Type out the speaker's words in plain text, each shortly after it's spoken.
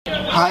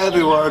Hi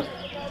everyone,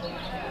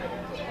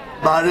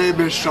 my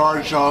name is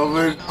Sean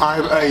Sullivan.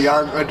 I'm a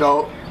young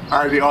adult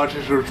on the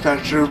autism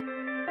spectrum.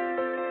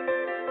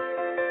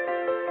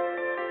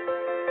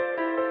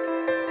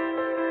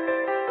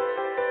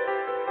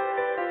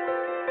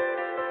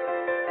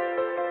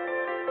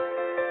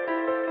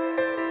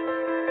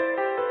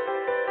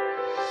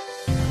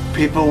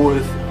 People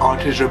with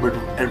autism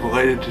and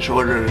related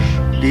disorders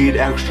need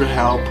extra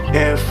help.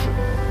 If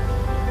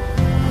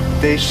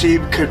they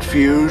seem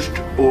confused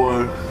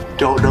or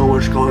don't know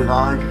what's going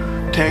on,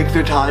 take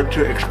the time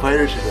to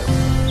explain it to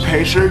them.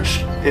 Patience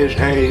is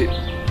a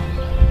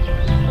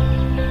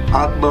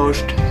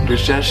utmost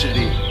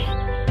necessity.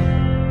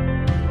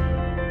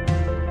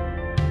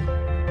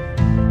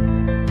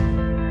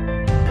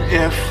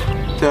 If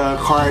the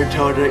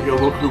clientele that you're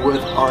working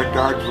with are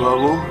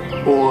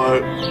nonverbal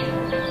or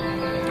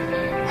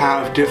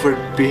have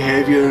different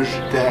behaviors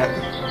that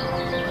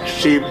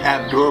seem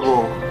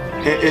abnormal,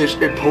 it is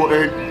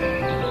important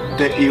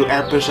that you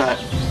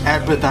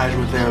empathize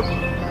with them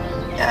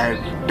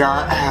and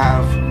not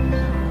have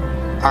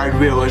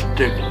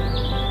unrealistic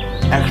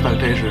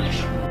expectations.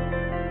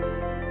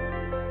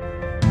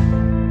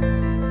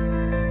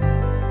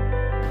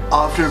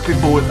 Often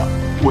people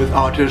with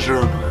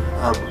autism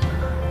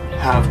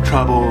have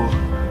trouble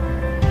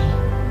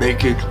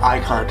making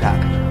eye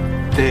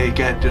contact. They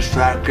get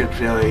distracted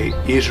very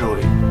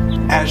easily.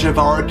 As a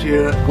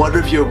volunteer, one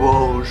of your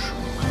roles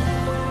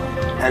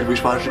and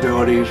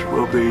responsibilities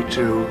will be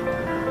to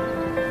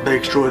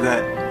make sure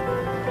that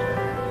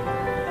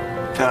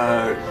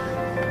the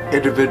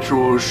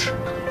individuals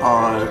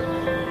are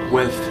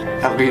with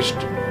at least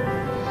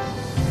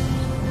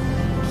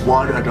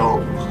one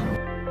adult.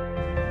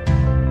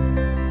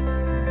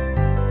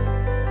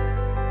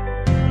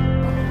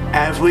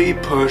 Every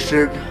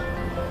person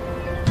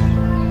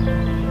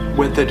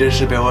with a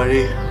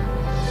disability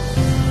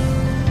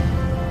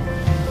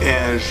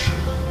is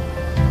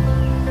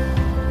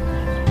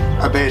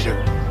amazing.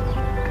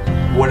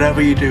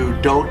 Whatever you do,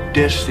 don't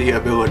diss the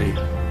ability.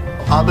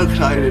 I'm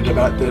excited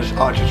about this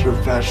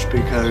Autism Fest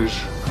because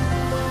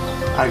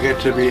I get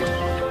to meet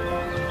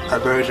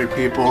amazing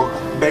people.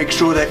 Make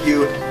sure that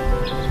you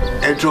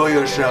enjoy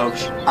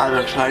yourselves. I'm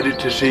excited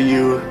to see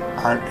you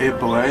on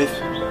April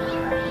 8th.